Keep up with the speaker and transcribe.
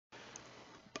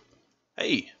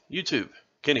Hey, YouTube,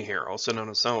 Kenny here, also known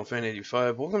as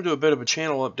SilentFan85. Welcome to a bit of a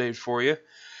channel update for you.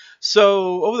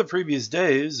 So, over the previous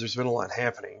days, there's been a lot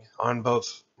happening on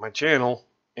both my channel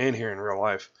and here in real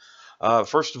life.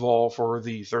 First of all, for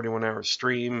the 31-hour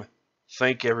stream,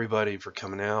 thank everybody for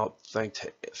coming out.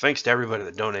 Thanks to everybody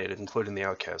that donated, including the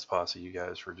Outcast Posse. You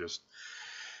guys were just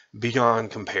beyond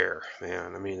compare,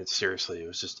 man. I mean, it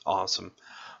was just awesome.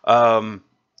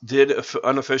 Did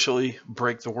unofficially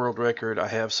break the world record. I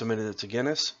have submitted it to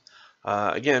Guinness.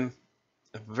 Again,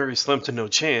 a very slim to no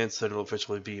chance that it'll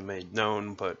officially be made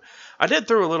known, but I did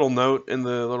throw a little note in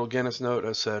the little Guinness note.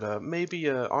 I said, maybe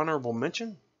an honorable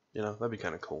mention? You know, that'd be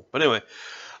kind of cool. But anyway,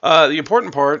 the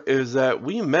important part is that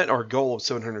we met our goal of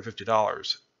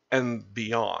 $750 and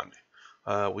beyond.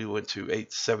 We went to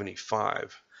 $875.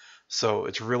 So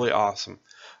it's really awesome.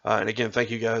 And again,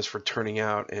 thank you guys for turning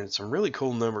out, and some really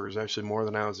cool numbers, actually more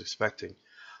than I was expecting.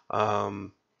 There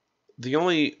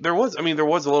was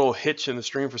a little hitch in the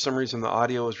stream. For some reason, the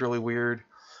audio was really weird.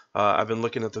 I've been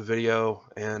looking at the video,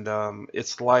 and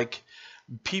it's like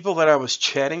people that I was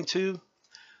chatting to,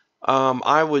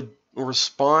 I would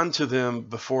respond to them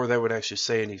before they would actually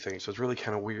say anything. So it's really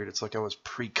kind of weird. It's like I was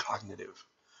precognitive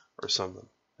or something.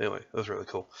 Anyway, that was really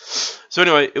cool. So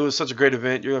anyway, it was such a great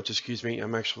event. You'll have to excuse me.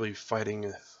 I'm actually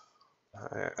fighting,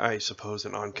 I suppose,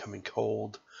 an oncoming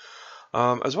cold,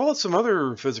 as well as some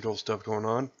other physical stuff going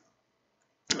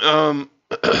on.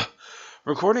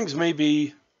 Recordings may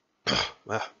be,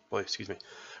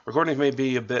 recordings may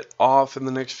be a bit off in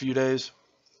the next few days.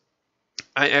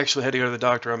 I actually had to go to the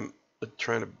doctor. I'm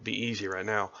trying to be easy right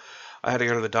now. I had to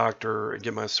go to the doctor and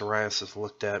get my psoriasis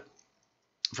looked at.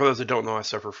 For those that don't know, I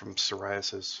suffer from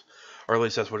psoriasis, or at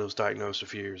least that's what it was diagnosed a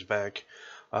few years back.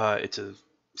 It's a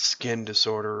skin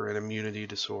disorder, an immunity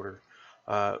disorder,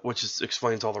 which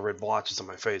explains all the red blotches on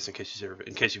my face. In case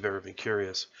you've ever been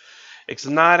curious, it's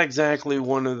not exactly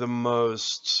one of the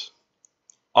most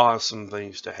awesome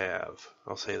things to have.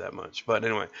 I'll say that much. But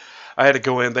anyway, I had to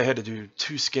go in. They had to do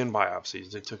 2 skin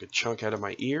biopsies. They took a chunk out of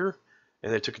my ear,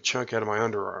 and they took a chunk out of my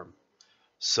underarm.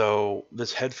 So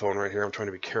this headphone right here, I'm trying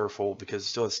to be careful because it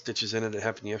still has stitches in it. It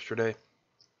happened yesterday.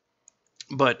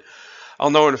 But I'll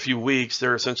know in a few weeks.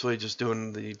 They're essentially just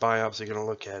doing the biopsy, going to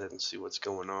look at it and see what's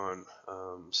going on,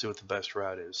 see what the best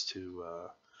route is to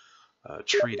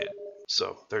treat it.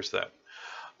 So there's that.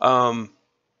 I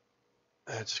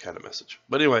just got a message.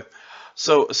 But anyway,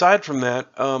 so aside from that,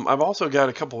 I've also got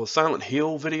a couple of Silent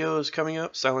Hill videos coming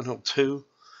up. Silent Hill 2,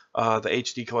 the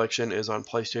HD collection is on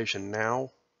PlayStation now.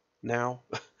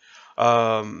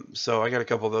 So I got a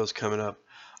couple of those coming up.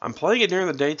 I'm playing it during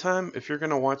the daytime. If you're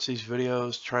going to watch these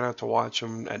videos, try not to watch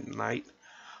them at night.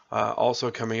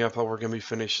 Also coming up, we're going to be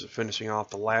finishing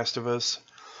off The Last of Us.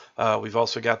 We've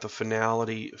also got the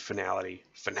finale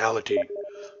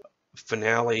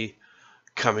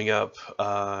coming up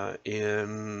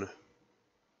in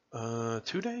 2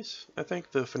 days, I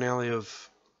think. The finale of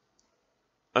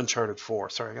Uncharted 4.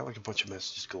 Sorry, I got like a bunch of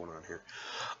messages going on here.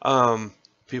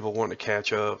 People wanting to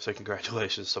catch up, say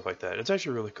congratulations, stuff like that. It's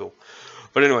actually really cool.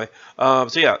 But anyway, so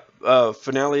yeah,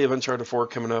 finale of Uncharted 4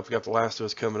 coming up. We got The Last of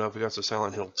Us coming up. We got some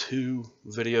Silent Hill 2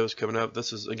 videos coming up.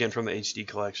 This is, again, from the HD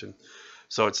collection.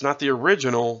 So it's not the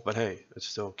original, but hey, it's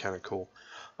still kind of cool.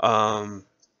 And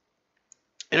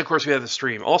of course, we have the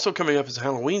stream. Also coming up is a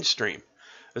Halloween stream.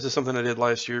 This is something I did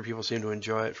last year. People seem to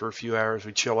enjoy it for a few hours.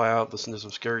 We chill out, listen to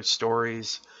some scary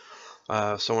stories.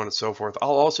 So on and so forth. I'll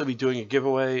also be doing a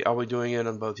giveaway. I'll be doing it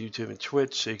on both YouTube and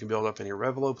Twitch, so you can build up any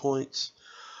Revelo points.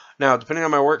 Now, depending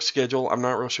on my work schedule, I'm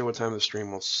not real sure what time the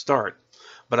stream will start,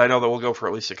 but I know that we'll go for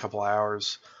at least a couple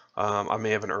hours. I may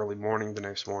have an early morning the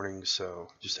next morning, so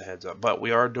just a heads up. But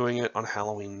we are doing it on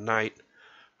Halloween night,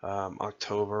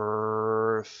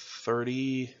 October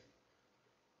 30.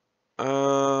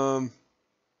 I'm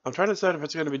trying to decide if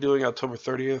it's going to be doing October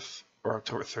 30th or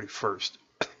October 31st.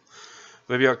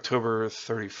 Maybe October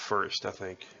 31st, I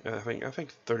think. I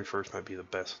think 31st might be the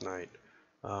best night.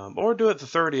 Or do it the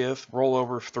 30th, roll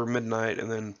over through midnight,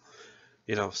 and then,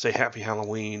 you know, say Happy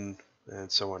Halloween, and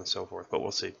so on and so forth. But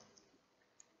we'll see.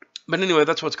 But anyway,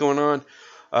 that's what's going on.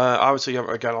 Obviously,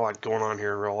 I got a lot going on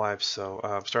here in real life, so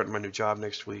I'm starting my new job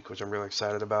next week, which I'm really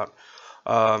excited about.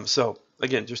 So,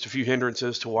 again, just a few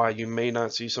hindrances to why you may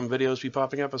not see some videos be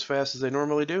popping up as fast as they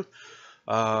normally do.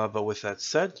 But with that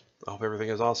said, I hope everything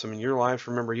is awesome in your life.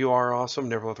 Remember, you are awesome.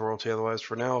 Never let the world tell you otherwise.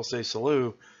 For now, I'll say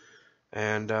salute,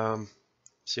 and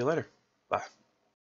see you later. Bye.